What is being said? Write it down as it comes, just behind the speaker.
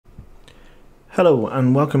Hello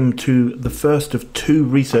and welcome to the first of two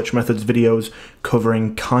research methods videos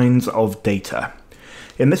covering kinds of data.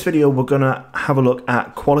 In this video we're going to have a look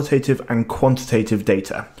at qualitative and quantitative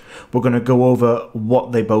data. We're going to go over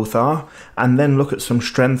what they both are and then look at some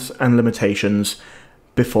strengths and limitations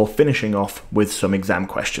before finishing off with some exam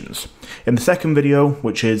questions. In the second video,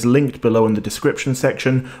 which is linked below in the description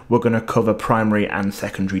section, we're going to cover primary and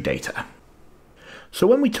secondary data. So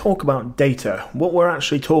when we talk about data, what we're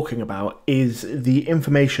actually talking about is the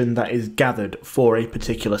information that is gathered for a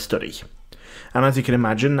particular study. And as you can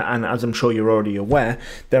imagine, and as I'm sure you're already aware,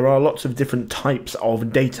 there are lots of different types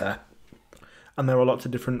of data, and there are lots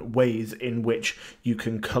of different ways in which you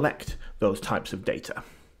can collect those types of data.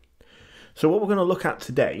 So what we're going to look at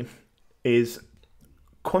today is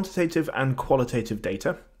quantitative and qualitative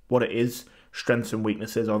data, what it is, strengths and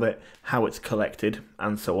weaknesses of it, how it's collected,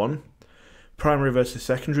 and so on. Primary versus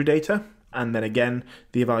secondary data, and then again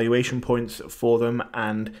the evaluation points for them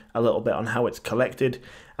and a little bit on how it's collected,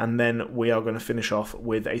 and then we are going to finish off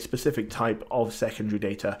with a specific type of secondary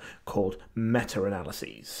data called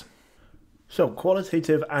meta-analyses. So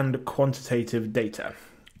qualitative and quantitative data.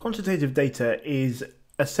 Quantitative data is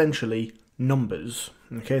essentially numbers.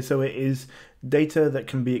 Okay, so it is data that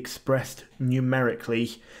can be expressed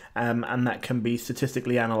numerically and that can be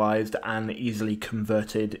statistically analysed and easily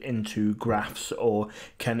converted into graphs, or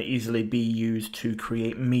can easily be used to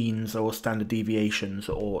create means or standard deviations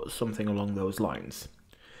or something along those lines.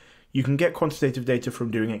 You can get quantitative data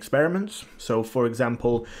from doing experiments. So for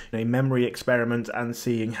example, a memory experiment and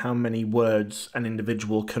seeing how many words an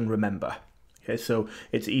individual can remember. Okay, so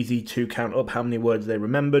it's easy to count up how many words they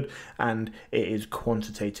remembered, and it is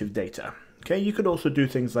quantitative data. Okay, you could also do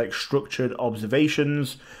things like structured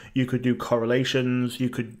observations, you could do correlations, you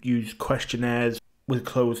could use questionnaires with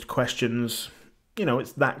closed questions,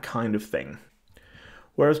 it's that kind of thing.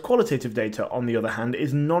 Whereas qualitative data, on the other hand,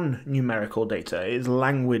 is non-numerical data, it is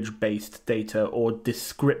language-based data or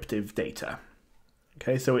descriptive data.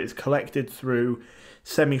 Okay, so it's collected through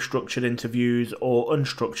semi-structured interviews or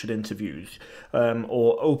unstructured interviews,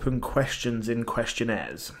 or open questions in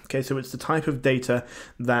questionnaires. Okay, so it's the type of data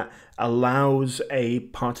that allows a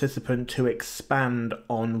participant to expand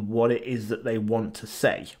on what it is that they want to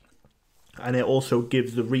say. And it also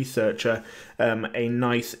gives the researcher a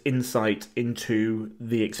nice insight into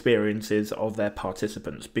the experiences of their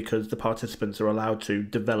participants, because the participants are allowed to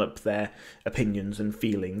develop their opinions and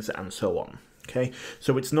feelings and so on. Okay,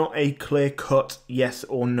 so it's not a clear-cut yes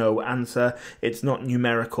or no answer. It's not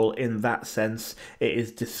numerical in that sense. It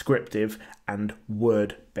is descriptive and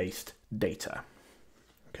word-based data.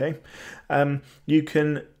 Okay, you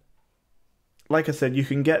can, like I said, you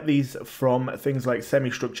can get these from things like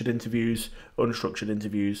semi-structured interviews, unstructured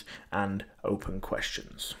interviews, and open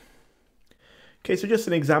questions. Okay, so just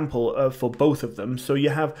an example for both of them. So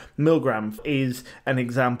you have Milgram is an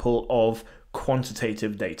example of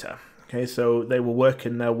quantitative data. Okay, so they were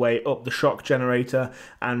working their way up the shock generator,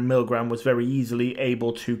 and Milgram was very easily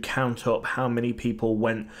able to count up how many people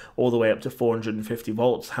went all the way up to 450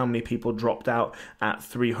 volts, how many people dropped out at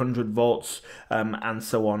 300 volts, and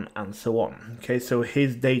so on and so on. Okay, so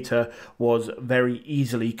his data was very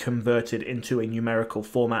easily converted into a numerical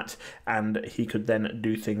format, and he could then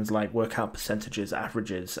do things like work out percentages,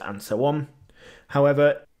 averages, and so on.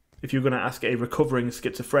 However, if you're going to ask a recovering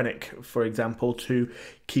schizophrenic, for example, to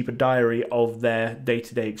keep a diary of their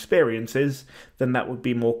day-to-day experiences, then that would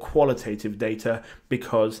be more qualitative data,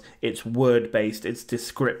 because it's word-based, it's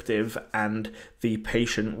descriptive, and the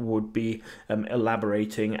patient would be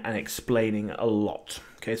elaborating and explaining a lot.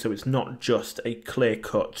 Okay, so it's not just a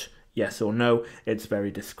clear-cut yes or no, it's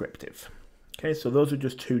very descriptive. Okay, so those are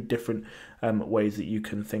just two different ways that you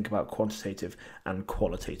can think about quantitative and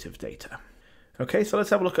qualitative data. Okay, so let's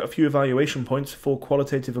have a look at a few evaluation points for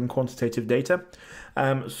qualitative and quantitative data.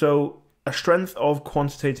 So a strength of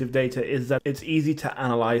quantitative data is that it's easy to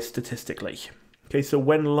analyze statistically. Okay, so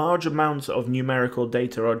when large amounts of numerical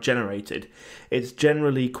data are generated, it's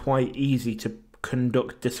generally quite easy to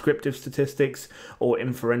conduct descriptive statistics or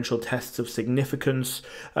inferential tests of significance,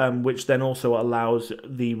 which then also allows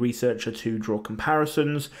the researcher to draw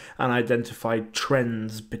comparisons and identify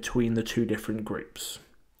trends between the two different groups.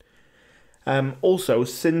 Also,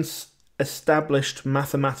 since established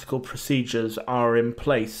mathematical procedures are in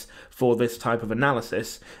place for this type of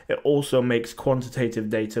analysis, it also makes quantitative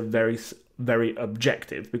data very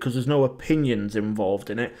objective, because there's no opinions involved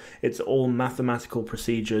in it. It's all mathematical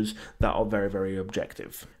procedures that are very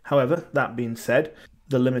objective. However, that being said,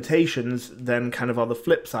 the limitations then kind of are the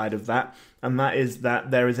flip side of that, and that is that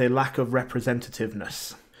there is a lack of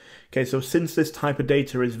representativeness. Okay, so since this type of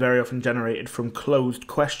data is very often generated from closed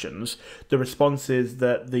questions, the responses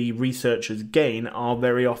that the researchers gain are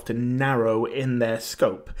very often narrow in their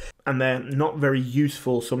scope, and they're not very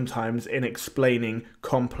useful sometimes in explaining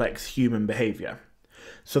complex human behavior.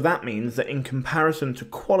 So that means that in comparison to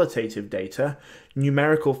qualitative data,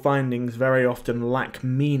 numerical findings very often lack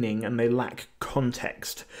meaning and they lack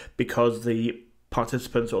context because the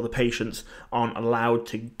participants or the patients aren't allowed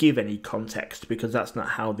to give any context because that's not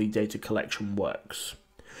how the data collection works.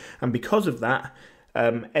 And because of that,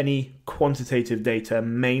 any quantitative data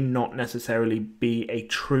may not necessarily be a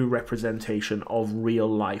true representation of real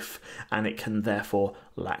life, and it can therefore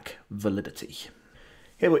lack validity.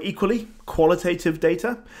 Here we're equally qualitative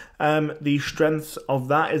data. The strengths of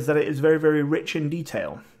that is that it is very, very rich in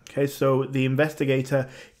detail. Okay, so the investigator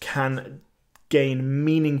can gain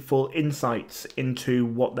meaningful insights into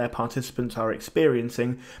what their participants are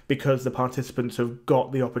experiencing because the participants have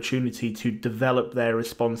got the opportunity to develop their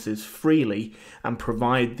responses freely and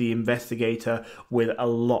provide the investigator with a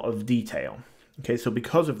lot of detail. Okay, so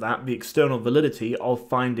because of that, the external validity of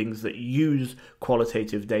findings that use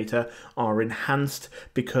qualitative data are enhanced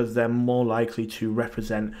because they're more likely to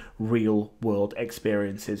represent real-world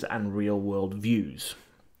experiences and real-world views.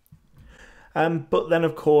 But then,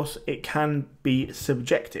 of course, it can be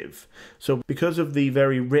subjective. So because of the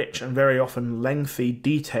very rich and very often lengthy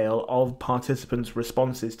detail of participants'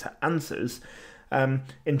 responses to answers,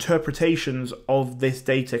 interpretations of this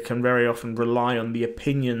data can very often rely on the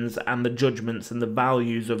opinions and the judgments and the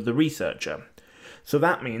values of the researcher. So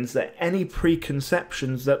that means that any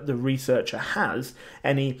preconceptions that the researcher has,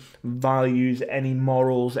 any values, any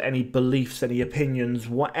morals, any beliefs, any opinions,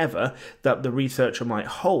 whatever that the researcher might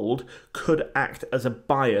hold, could act as a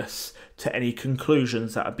bias to any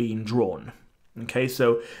conclusions that are being drawn. Okay,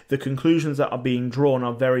 so the conclusions that are being drawn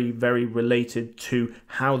are very, very related to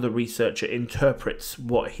how the researcher interprets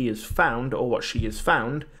what he has found or what she has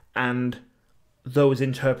found, and those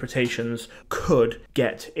interpretations could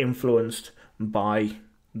get influenced by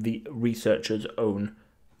the researcher's own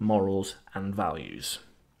morals and values.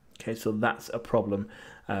 Okay, so that's a problem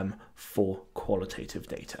for qualitative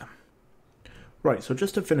data. Right, so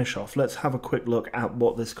just to finish off, let's have a quick look at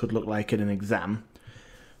what this could look like in an exam.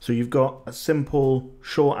 So you've got a simple,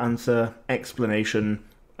 short answer explanation.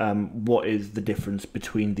 What is the difference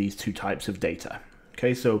between these two types of data?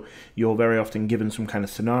 Okay, so you're very often given some kind of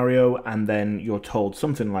scenario and then you're told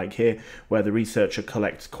something like here, where the researcher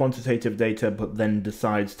collects quantitative data but then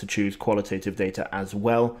decides to choose qualitative data as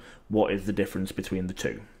well. What is the difference between the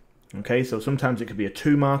two? Okay, so sometimes it could be a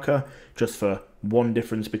 2 marker just for one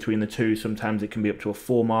difference between the two. Sometimes it can be up to a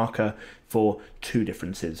 4 marker for 2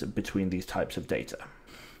 differences between these types of data.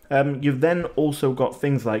 You've then also got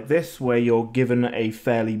things like this, where you're given a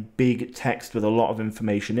fairly big text with a lot of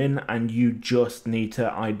information in, and you just need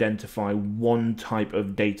to identify one type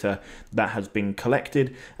of data that has been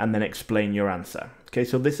collected and then explain your answer. Okay,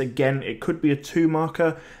 so this again, it could be a 2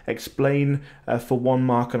 marker, explain for 1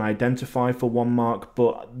 mark and identify for 1 mark,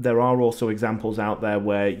 but there are also examples out there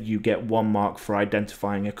where you get 1 mark for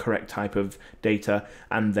identifying a correct type of data,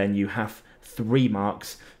 and then you have 3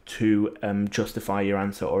 marks to justify your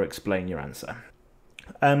answer or explain your answer.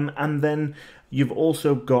 And then you've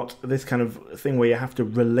also got this kind of thing where you have to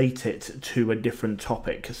relate it to a different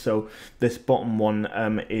topic. So this bottom one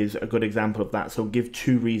is a good example of that. So give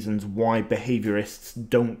 2 reasons why behaviorists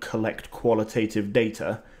don't collect qualitative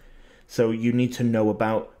data. So you need to know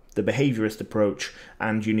about the behaviorist approach,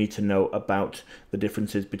 and you need to know about the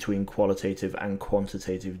differences between qualitative and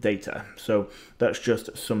quantitative data. So that's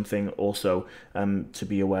just something also to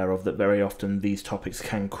be aware of, that very often these topics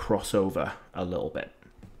can cross over a little bit.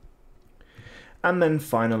 And then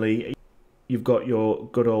finally, you've got your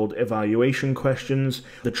good old evaluation questions.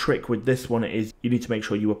 The trick with this one is you need to make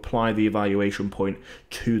sure you apply the evaluation point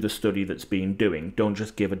to the study that's being doing. Don't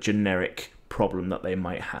just give a generic problem that they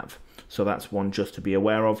might have. So that's one just to be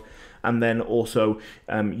aware of. And then also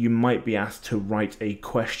you might be asked to write a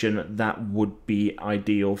question that would be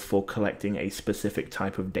ideal for collecting a specific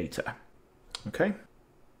type of data. Okay,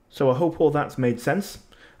 so I hope all that's made sense.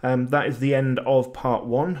 That is the end of part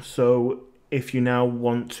 1. So if you now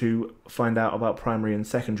want to find out about primary and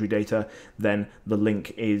secondary data, then the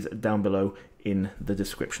link is down below in the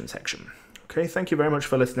description section. Okay, thank you very much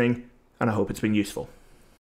for listening, and I hope it's been useful.